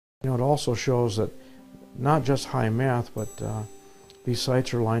You know, it also shows that not just high math, but these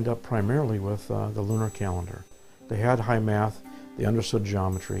sites are lined up primarily with the lunar calendar. They had high math, they understood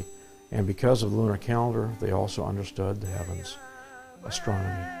geometry, and because of the lunar calendar, they also understood the heavens,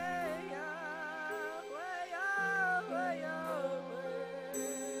 astronomy.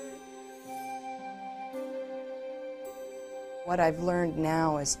 What I've learned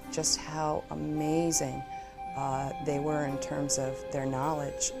now is just how amazing they were in terms of their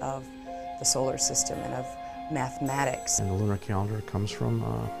knowledge of the solar system and of mathematics. And the lunar calendar comes from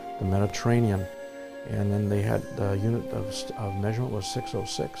the Mediterranean, and then they had the unit of measurement was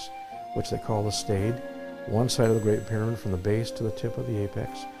 606, which they call the stade. One side of the Great Pyramid from the base to the tip of the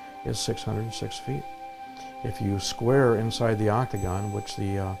apex is 606 feet. If you square inside the octagon, which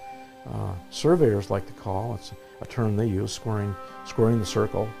the surveyors like to call, it's a term they use, squaring the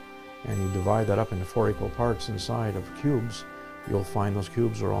circle, and you divide that up into 4 equal parts inside of cubes, you'll find those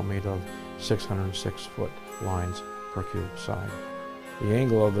cubes are all made of 606-foot lines per cube side. The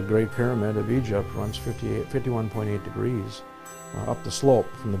angle of the Great Pyramid of Egypt runs 51.8 degrees up the slope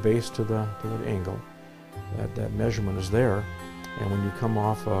from the base to the angle. That measurement is there, and when you come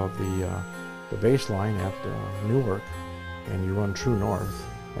off of the baseline at Newark and you run true north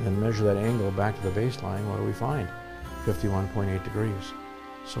and then measure that angle back to the baseline, what do we find? 51.8 degrees.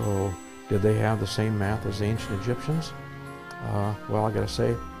 So did they have the same math as the ancient Egyptians? Well, I gotta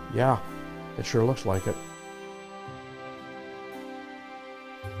say, yeah, it sure looks like it.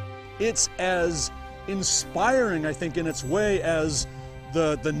 It's as inspiring, I think, in its way as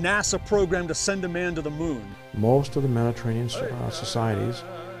the NASA program to send a man to the moon. Most of the Mediterranean societies,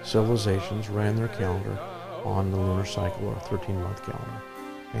 civilizations, ran their calendar on the lunar cycle, or a 13-month calendar.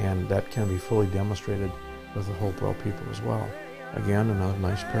 And that can be fully demonstrated with the Hopewell people as well. Again, another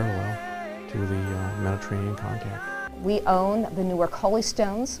nice parallel to the Mediterranean contact. We own the Newark Holy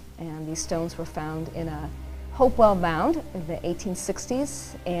Stones, and these stones were found in a Hopewell mound in the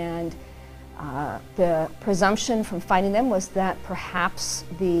 1860s, and the presumption from finding them was that perhaps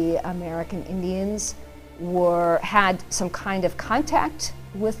the American Indians had some kind of contact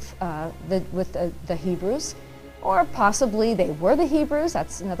with the Hebrews, or possibly they were the Hebrews.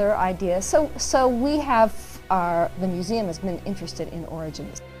 That's another idea. So we have the museum has been interested in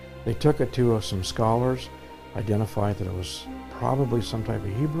origins. They took it to some scholars, identified that it was probably some type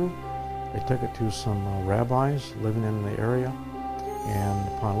of Hebrew. They took it to some rabbis living in the area,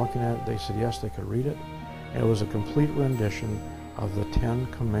 and upon looking at it, they said yes, they could read it. And it was a complete rendition of the 10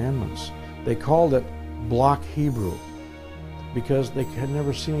 Commandments. They called it block Hebrew because they had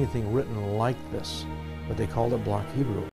never seen anything written like this, but they called it block Hebrew.